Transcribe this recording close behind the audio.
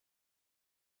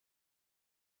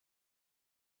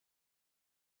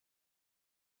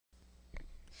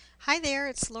Hi there,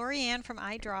 it's Lorianne from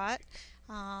iDrawIt.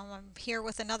 I'm here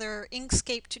with another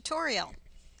Inkscape tutorial.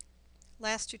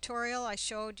 Last tutorial I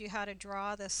showed you how to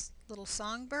draw this little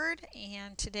songbird,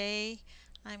 and today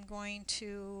I'm going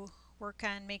to work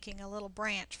on making a little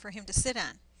branch for him to sit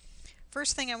on.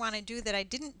 First thing I want to do that I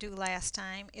didn't do last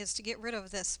time is to get rid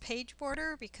of this page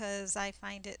border because I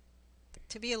find it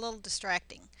to be a little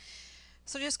distracting.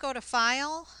 So just go to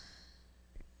File,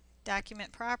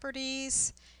 Document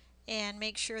Properties, and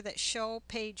make sure that Show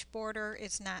Page Border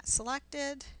is not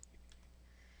selected,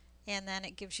 and then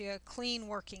it gives you a clean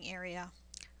working area.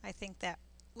 I think that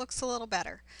looks a little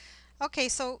better. Okay,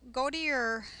 so go to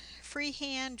your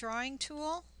freehand drawing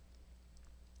tool.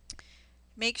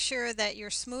 Make sure that your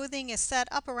smoothing is set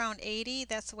up around 80.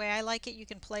 That's the way I like it. You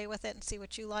can play with it and see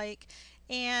what you like.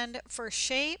 And for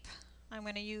shape, I'm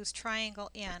going to use triangle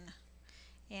in.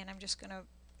 And I'm just going to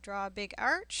draw a big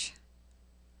arch.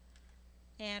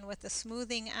 And with the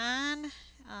smoothing on,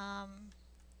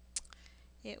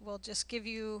 it will just give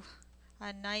you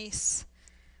a nice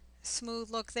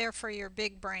smooth look there for your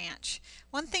big branch.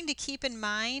 One thing to keep in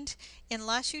mind,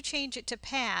 unless you change it to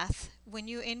path, when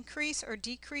you increase or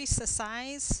decrease the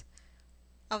size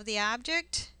of the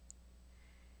object,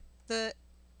 the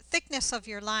thickness of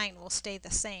your line will stay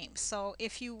the same. So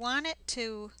if you want it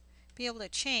to be able to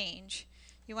change,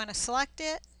 you want to select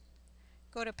it,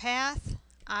 go to path,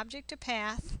 object to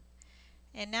path,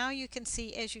 and now you can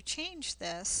see as you change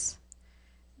this,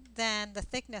 then the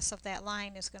thickness of that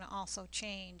line is going to also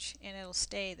change, and it'll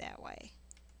stay that way.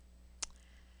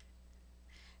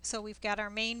 So we've got our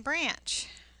main branch.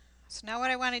 So now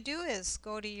what I want to do is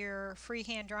go to your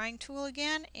freehand drawing tool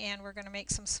again, and we're going to make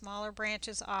some smaller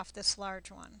branches off this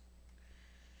large one.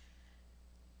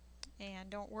 And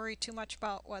don't worry too much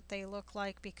about what they look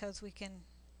like because we can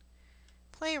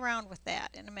play around with that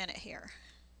in a minute here.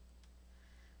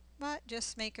 But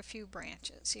just make a few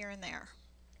branches here and there.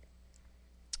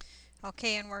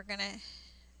 Okay, and we're going to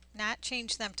not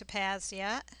change them to paths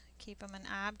yet. Keep them an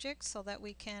object so that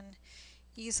we can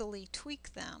easily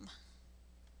tweak them.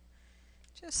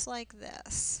 Just like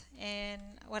this. And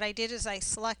what I did is I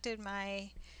selected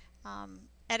my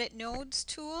Edit Nodes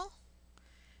tool,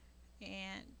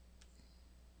 and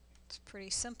it's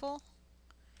pretty simple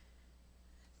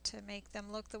to make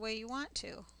them look the way you want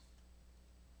to.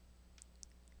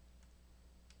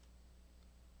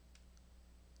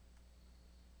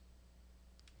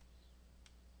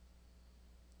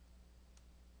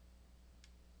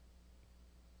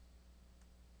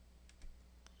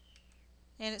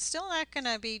 And it's still not going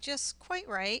to be just quite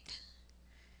right,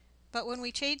 but when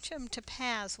we change them to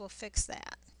paths, we'll fix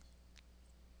that.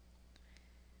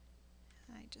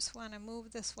 I just want to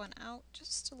move this one out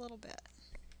just a little bit.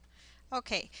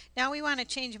 Okay, now we want to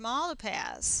change them all to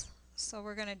paths. So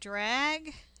we're going to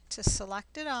drag to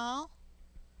select it all,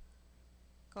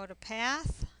 go to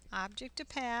path, object to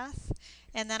path,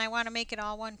 and then I want to make it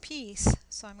all one piece.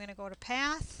 So I'm going to go to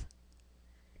path,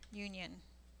 union.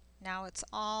 Now it's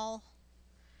all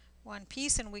one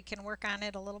piece and we can work on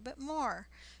it a little bit more.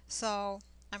 So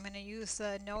I'm going to use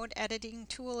the node editing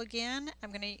tool again.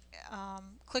 I'm going to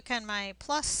click on my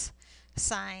plus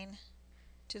sign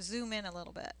to zoom in a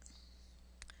little bit.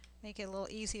 Make it a little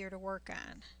easier to work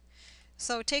on.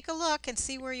 So take a look and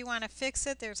see where you want to fix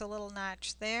it. There's a little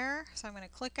notch there. So I'm going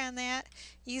to click on that.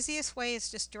 Easiest way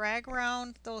is just drag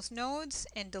around those nodes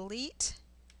and delete.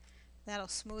 That'll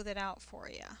smooth it out for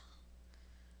you.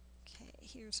 Okay,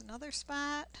 here's another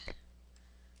spot.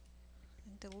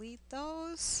 And delete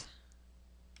those.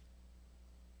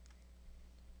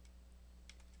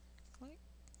 Click.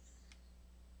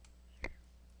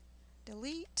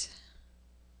 Delete.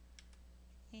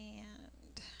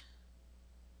 And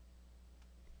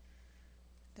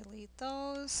delete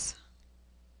those.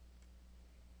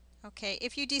 Okay,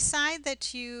 if you decide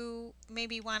that you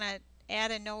maybe want to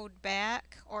add a node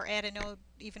back or add a node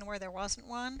even where there wasn't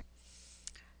one,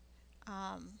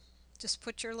 just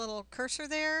put your little cursor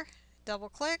there, double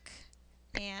click,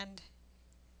 and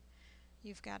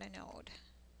you've got a node.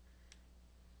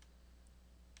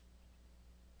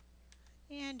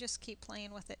 And just keep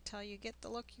playing with it till you get the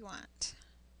look you want.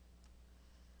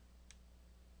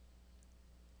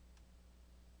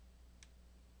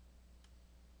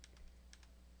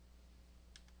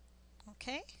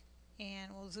 Okay,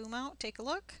 and we'll zoom out, take a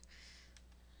look.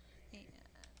 And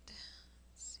let's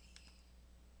see.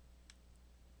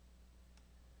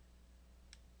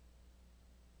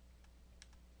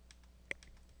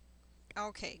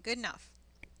 Okay, good enough.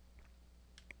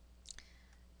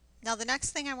 Now the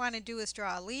next thing I want to do is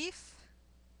draw a leaf.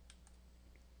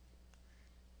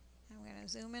 I'm going to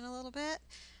zoom in a little bit.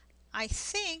 I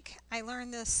think I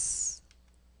learned this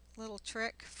little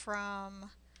trick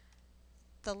from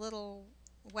the little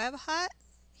web hut.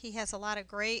 He has a lot of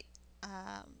great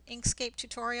Inkscape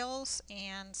tutorials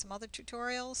and some other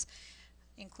tutorials,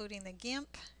 including the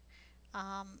GIMP.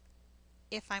 Um,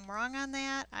 if I'm wrong on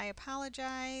that, I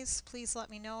apologize. Please let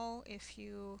me know if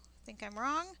you think I'm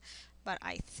wrong. But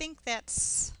I think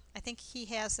he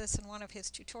has this in one of his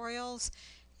tutorials,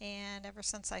 and ever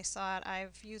since I saw it,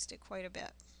 I've used it quite a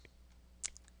bit.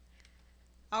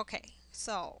 Okay,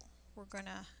 so we're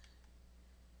gonna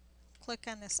click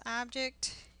on this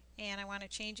object, and I want to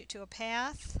change it to a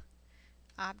path.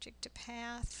 Object to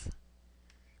path.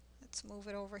 Let's move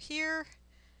it over here.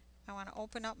 I want to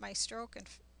open up my stroke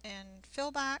and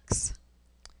fill box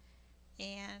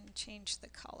and change the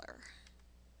color.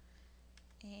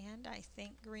 And I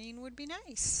think green would be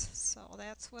nice, so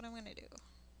that's what I'm going to do.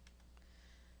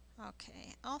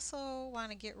 Okay, also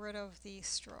want to get rid of the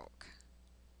stroke.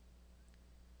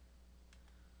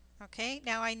 Okay,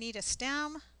 now I need a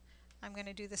stem. I'm going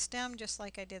to do the stem just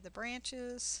like I did the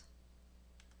branches.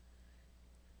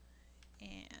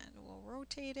 And we'll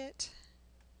rotate it.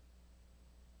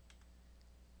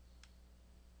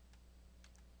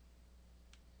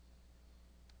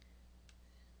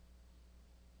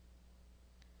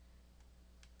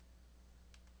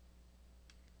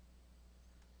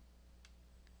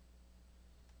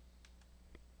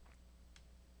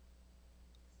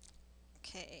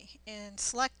 Okay, and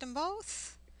select them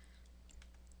both.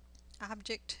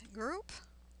 Object group.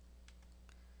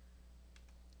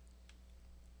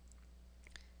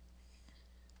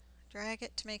 Drag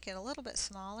it to make it a little bit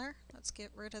smaller. Let's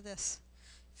get rid of this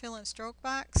fill and stroke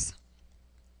box.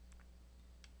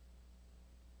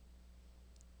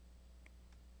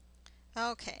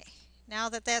 Okay, now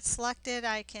that that's selected,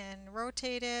 I can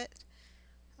rotate it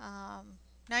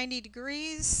 90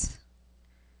 degrees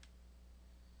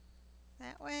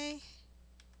that way.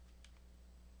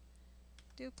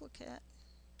 Duplicate.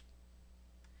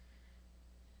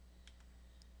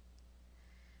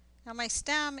 Now my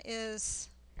stem is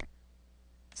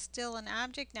still an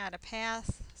object, not a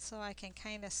path, so I can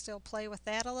kind of still play with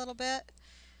that a little bit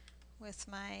with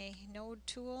my node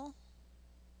tool.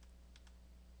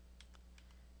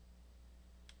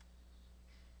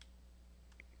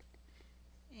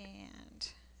 And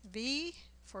V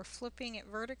for flipping it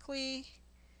vertically.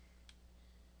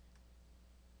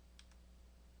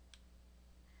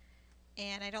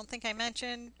 And I don't think I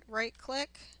mentioned right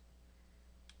click,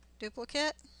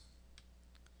 duplicate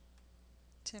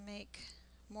to make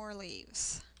more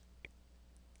leaves.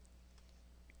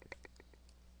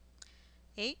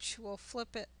 H will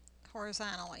flip it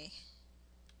horizontally,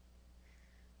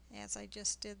 as I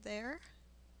just did there.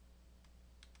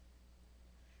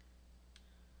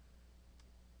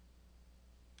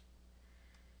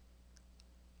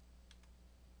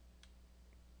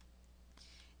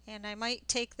 And I might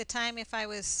take the time if I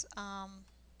was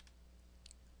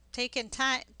taking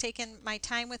my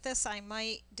time with this, I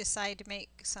might decide to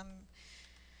make some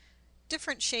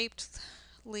different shaped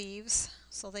leaves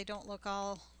so they don't look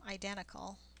all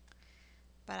identical.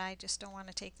 But I just don't want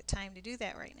to take the time to do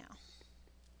that right now.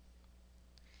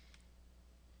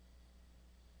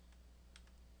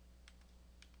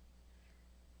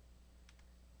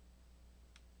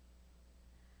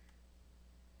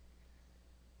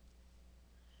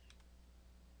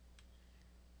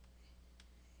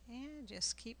 And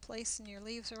just keep placing your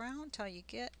leaves around until you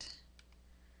get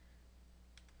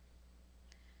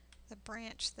the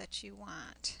branch that you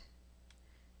want.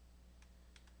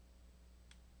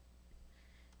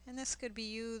 And this could be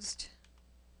used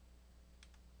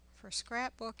for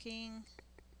scrapbooking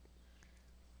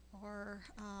or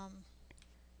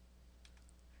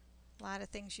a lot of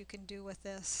things you can do with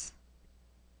this.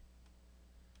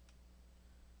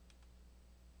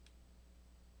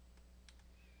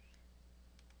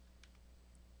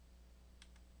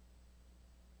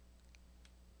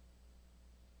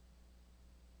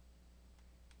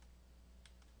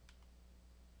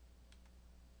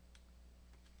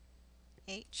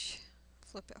 H,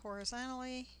 flip it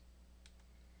horizontally.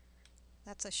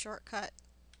 That's a shortcut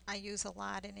I use a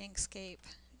lot in Inkscape,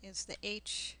 is the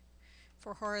H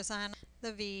for horizontal,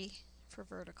 the V for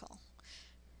vertical.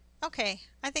 Okay,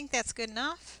 I think that's good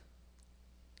enough.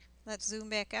 Let's zoom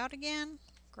back out again,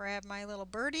 grab my little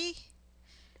birdie,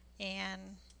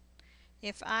 and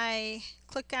if I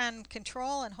click on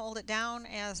Control and hold it down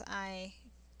as I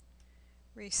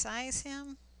resize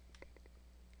him,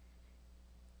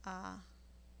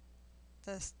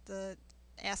 the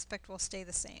aspect will stay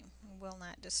the same and will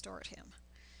not distort him.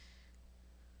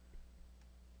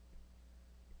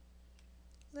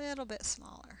 A little bit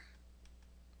smaller.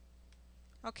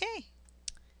 Okay,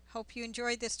 Hope you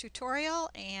enjoyed this tutorial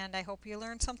and I hope you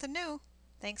learned something new.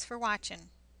 Thanks for watching.